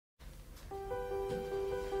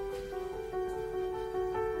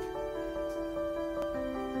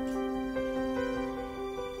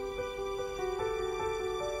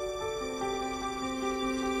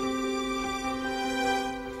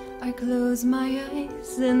close my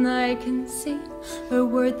eyes and I can see a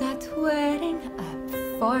world that's waiting up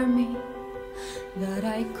for me, that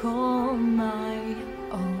I call my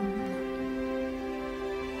own.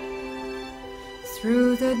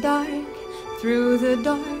 Through the dark, through the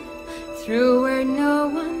door, through where no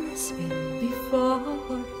one's been before,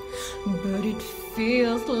 but it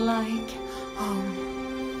feels like home.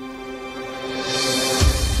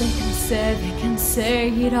 They can say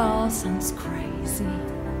it all sounds crazy.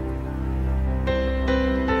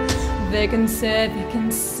 They can say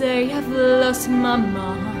I've lost my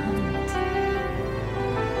mind.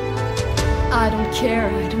 I don't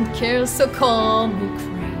care, so call me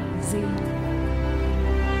crazy.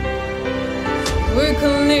 We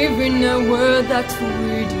can live in a world that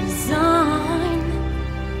we design.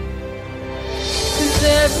 'Cause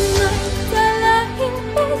every night I lie in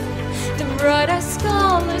bed, the brightest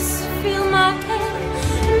colors fill my head.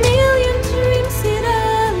 A million dreams it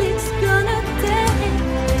all it's gonna take.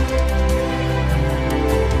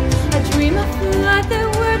 I dream of what the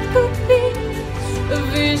world could be, a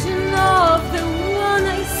vision of the one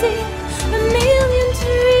I see. A million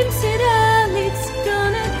dreams it all it's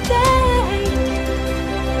gonna take.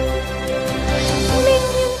 A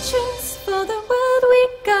million dreams for the world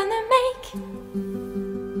we're gonna make.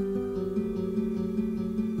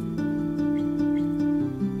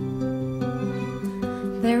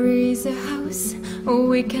 There is a house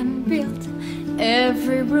we can build.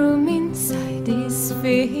 Every room inside is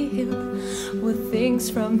filled with things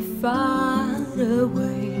from far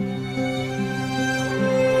away.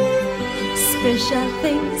 Special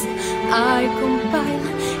things I compile,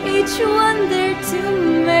 each one there to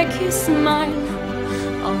make you smile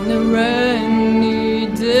on a rainy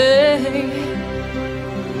day.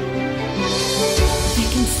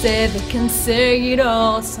 They can say it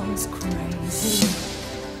all sounds crazy.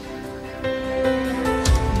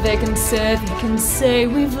 They can say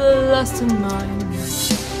we've lost our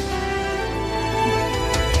minds.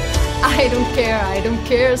 I don't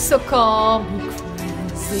care, so call me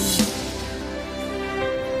crazy.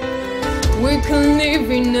 We can live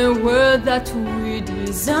in a world that we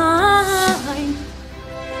design.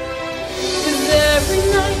 'Cause every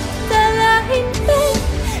night I lie in bed,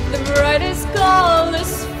 the brightest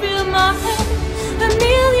colors fill my head. A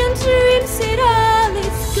million dreams it all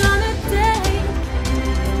it's gonna take.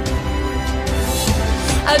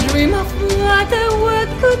 I dream of what the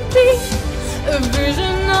world could be, a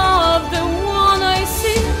vision of the one I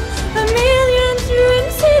see. A million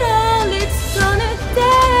dreams it all it's gonna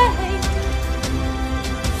take.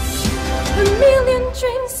 A million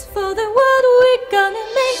dreams for the world we're gonna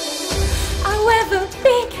make. However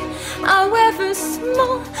big, however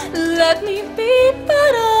small, let me be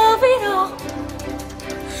part of it all.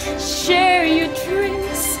 Share your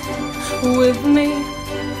dreams with me.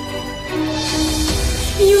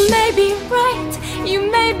 You may be right, you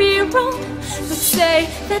may be wrong, but say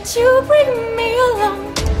that you bring me along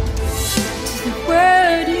to the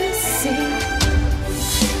world you see,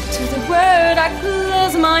 to the world I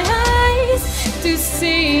close my eyes to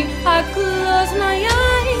see. I close my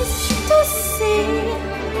eyes to see.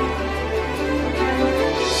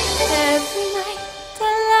 Every night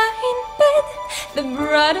I lie in bed, the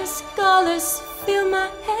brightest colors fill my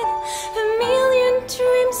head. A million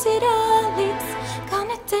dreams it all it's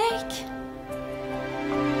gonna take.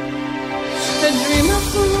 A dream of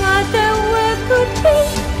what the world could be,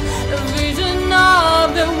 a vision of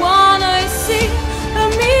the one I see. A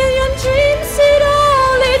million dreams it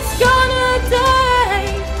all it's gonna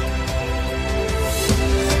take.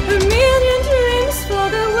 A million dreams for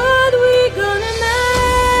the world we're gonna make.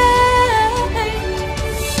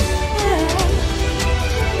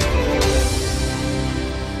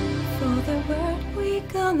 For the world we're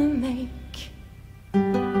gonna make.